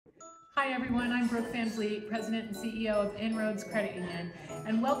Hi everyone, I'm Brooke Van Vliet, President and CEO of InRoads Credit Union,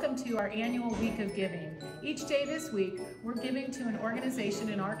 and welcome to our annual Week of Giving. Each day this week, we're giving to an organization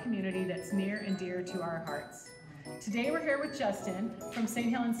in our community that's near and dear to our hearts. Today we're here with Justin from St.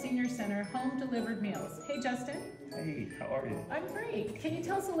 Helens Senior Center Home Delivered Meals. Hey Justin. Hey, how are you? I'm great. Can you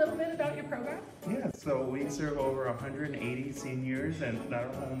tell us a little bit about your program? Yeah, so we serve over 180 seniors that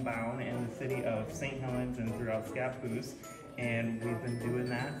are homebound in the city of St. Helens and throughout Scappoose. And we've been doing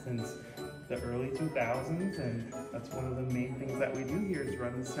that since the early 2000s, and that's one of the main things that we do here is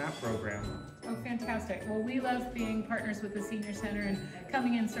run the SNAP program. Oh, fantastic. Well, we love being partners with the Senior Center and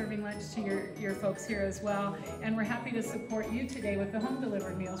coming in serving lunch to your folks here as well. And we're happy to support you today with the Home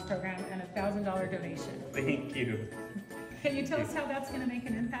Delivered Meals program and a $1,000 donation. Thank you. Can you tell us how that's going to make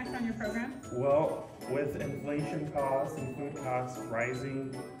an impact on your program? Well, with inflation costs and food costs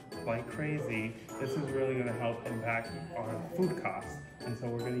rising like crazy, this is really going to help impact our food costs. And so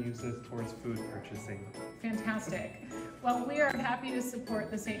we're going to use this towards food purchasing. Fantastic. Well, we are happy to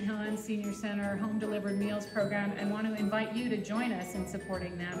support the St. Helens Senior Center Home Delivered Meals program and want to invite you to join us in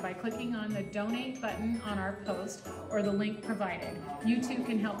supporting them by clicking on the donate button on our post or the link provided. You too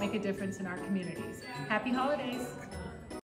can help make a difference in our communities. Happy holidays.